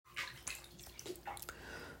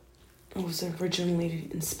I was originally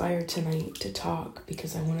inspired tonight to talk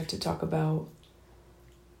because I wanted to talk about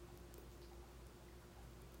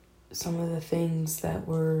some of the things that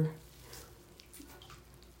were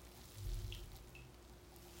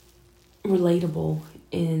relatable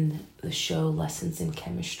in the show Lessons in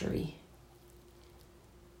Chemistry.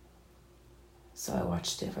 So I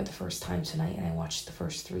watched it for the first time tonight, and I watched the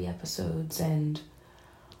first 3 episodes, and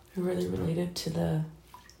I really related to the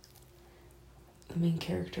main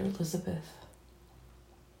character, Elizabeth.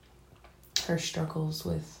 Her struggles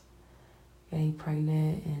with getting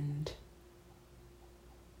pregnant and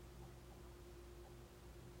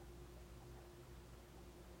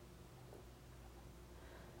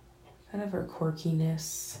kind of her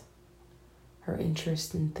quirkiness, her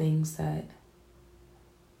interest in things that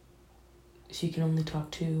she can only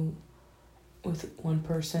talk to with one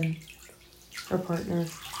person, her partner.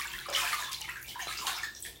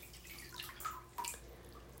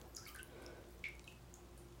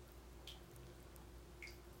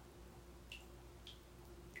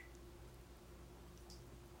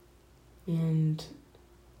 And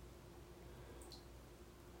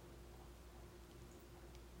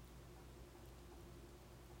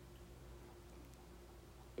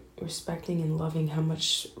respecting and loving how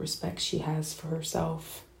much respect she has for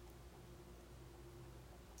herself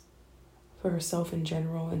in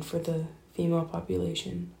general, and for the female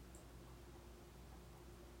population.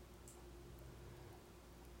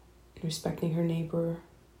 Respecting her neighbor,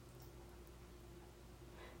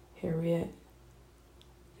 Harriet,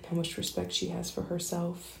 and how much respect she has for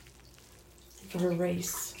herself, and for her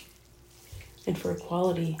race, and for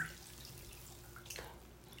equality.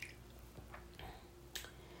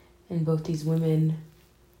 And both these women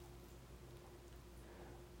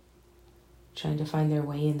trying to find their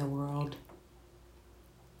way in the world.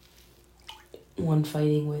 One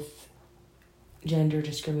fighting with gender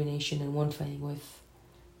discrimination and one fighting with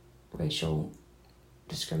racial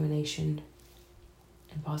discrimination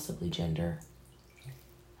and possibly gender.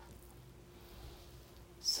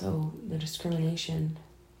 So the discrimination,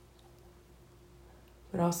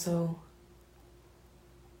 but also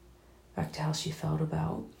back to how she felt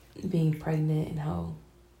about being pregnant and how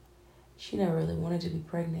she never really wanted to be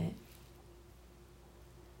pregnant.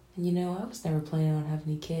 And I was never planning on having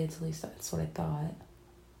any kids, at least that's what I thought.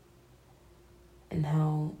 And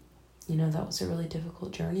how, that was a really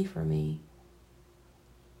difficult journey for me.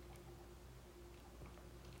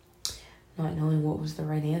 Not knowing what was the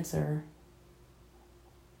right answer.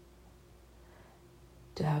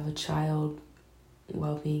 To have a child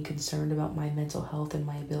while being concerned about my mental health and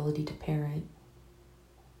my ability to parent.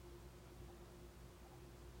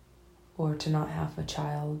 Or to not have a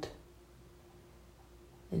child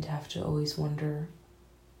and to have to always wonder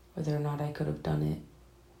whether or not I could have done it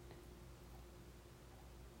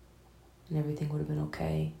and everything would have been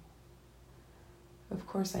okay. Of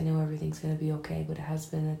course, I know everything's going to be okay, but it has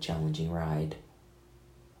been a challenging ride.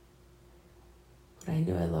 But I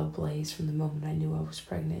knew I loved Blaze from the moment I knew I was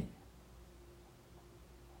pregnant.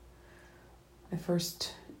 I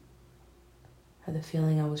first had the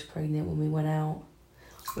feeling I was pregnant when we went out.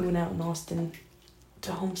 We went out in Austin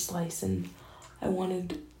to Home Slice, and I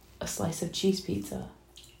wanted a slice of cheese pizza.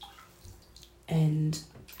 And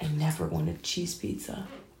I never wanted cheese pizza.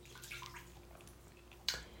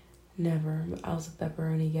 Never. I was a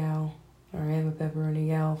pepperoni gal, or I am a pepperoni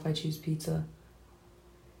gal if I choose pizza.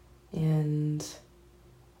 And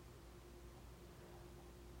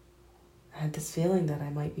I had this feeling that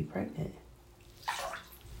I might be pregnant.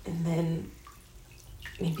 And then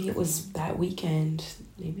maybe it was that weekend,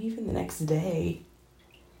 maybe even the next day,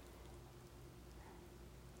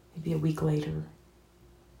 maybe a week later,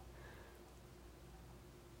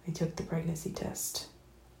 I took the pregnancy test.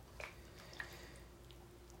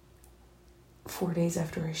 4 days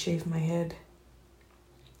after I shaved my head.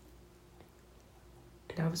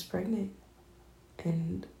 And I was pregnant.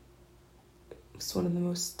 And it was one of the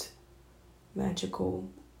most magical,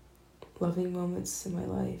 loving moments in my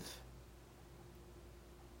life.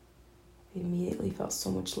 I immediately felt so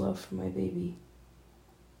much love for my baby.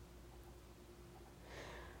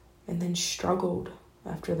 And then struggled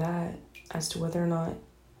after that as to whether or not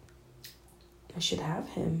I should have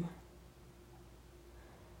him.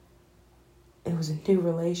 It was a new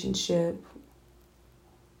relationship.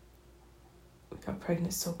 We got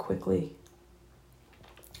pregnant so quickly.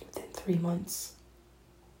 Within 3 months.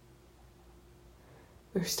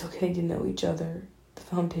 We were still getting to know each other. The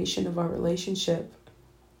foundation of our relationship.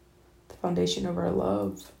 The foundation of our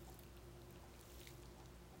love.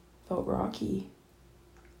 Felt rocky.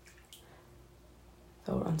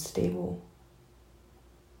 Felt unstable.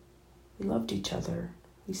 We loved each other.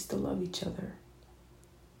 we still love each other.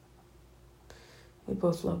 We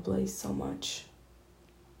both love Blaze so much.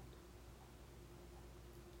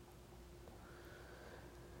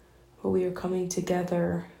 But we are coming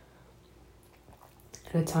together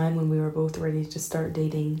at a time when we were both ready to start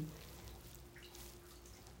dating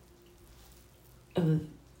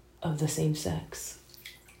of the same sex.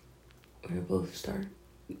 We were both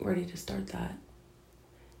ready to start that.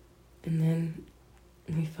 And then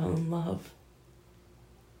we fell in love.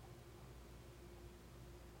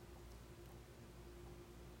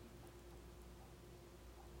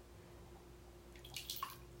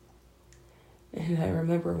 And I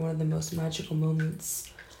remember one of the most magical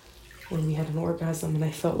moments when we had an orgasm and I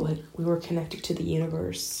felt like we were connected to the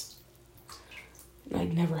universe. And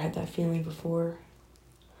I'd never had that feeling before.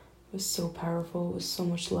 It was so powerful. It was so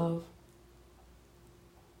much love.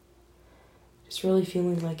 Just really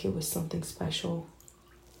feeling like it was something special.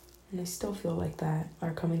 And I still feel like that,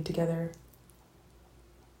 our coming together.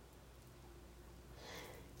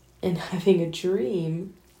 And having a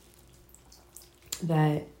dream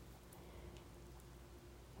that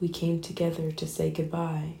we came together to say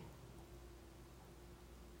goodbye.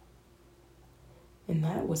 And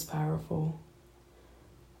that was powerful.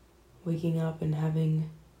 Waking up and having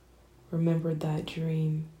remembered that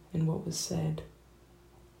dream and what was said.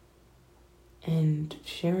 And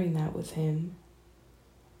sharing that with him.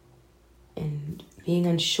 And being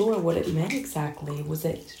unsure what it meant exactly. Was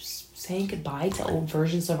it saying goodbye to old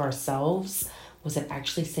versions of ourselves? Was it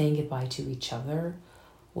actually saying goodbye to each other?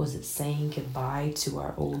 Was it saying goodbye to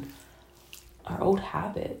our old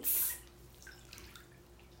habits?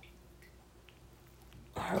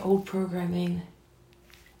 Our old programming?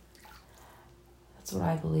 That's what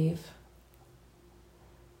I believe.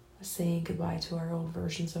 Saying goodbye to our old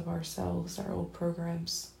versions of ourselves, our old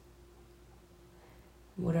programs.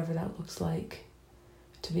 Whatever that looks like,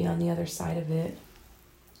 to be on the other side of it.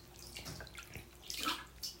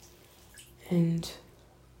 And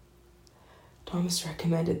Thomas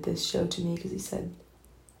recommended this show to me because he said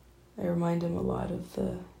I remind him a lot of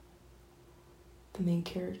the main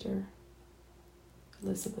character,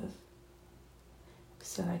 Elizabeth. He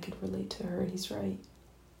said I could relate to her, and he's right.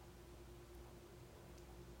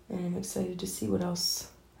 And I'm excited to see what else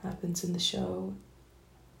happens in the show.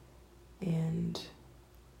 And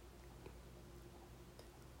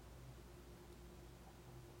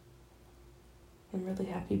I'm really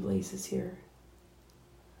happy Blaze is here.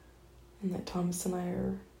 And that Thomas and I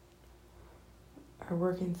are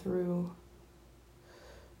working through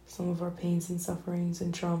some of our pains and sufferings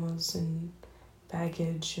and traumas and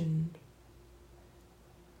baggage and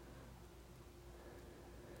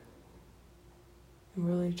I'm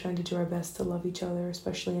really trying to do our best to love each other,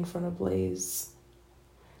 especially in front of Blaze.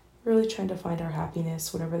 Really trying to find our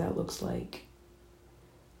happiness, whatever that looks like.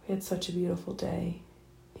 We had such a beautiful day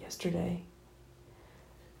yesterday.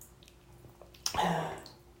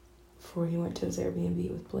 Before he went to his Airbnb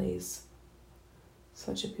with Blaze.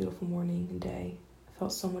 Such a beautiful morning and day. I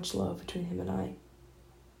felt so much love between him and I.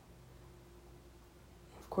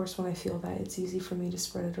 Of course, when I feel that, it's easy for me to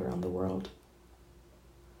spread it around the world.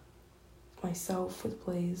 Myself, with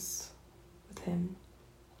Blaze, with him.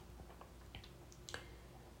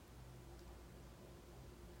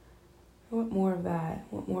 I want more of that.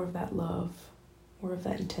 I want more of that love. More of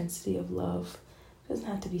that intensity of love. It doesn't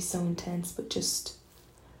have to be so intense, but just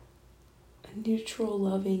a neutral,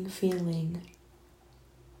 loving feeling.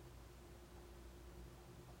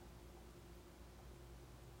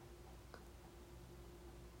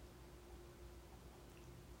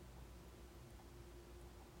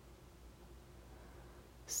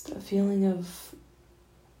 Just a feeling of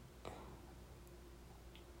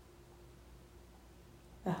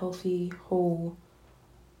a healthy, whole,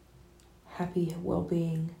 happy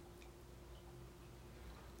well-being.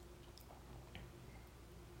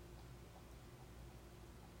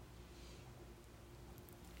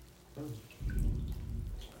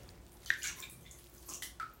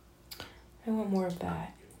 I want more of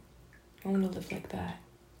that. I want to live like that.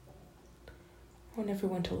 I want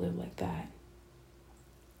everyone to live like that.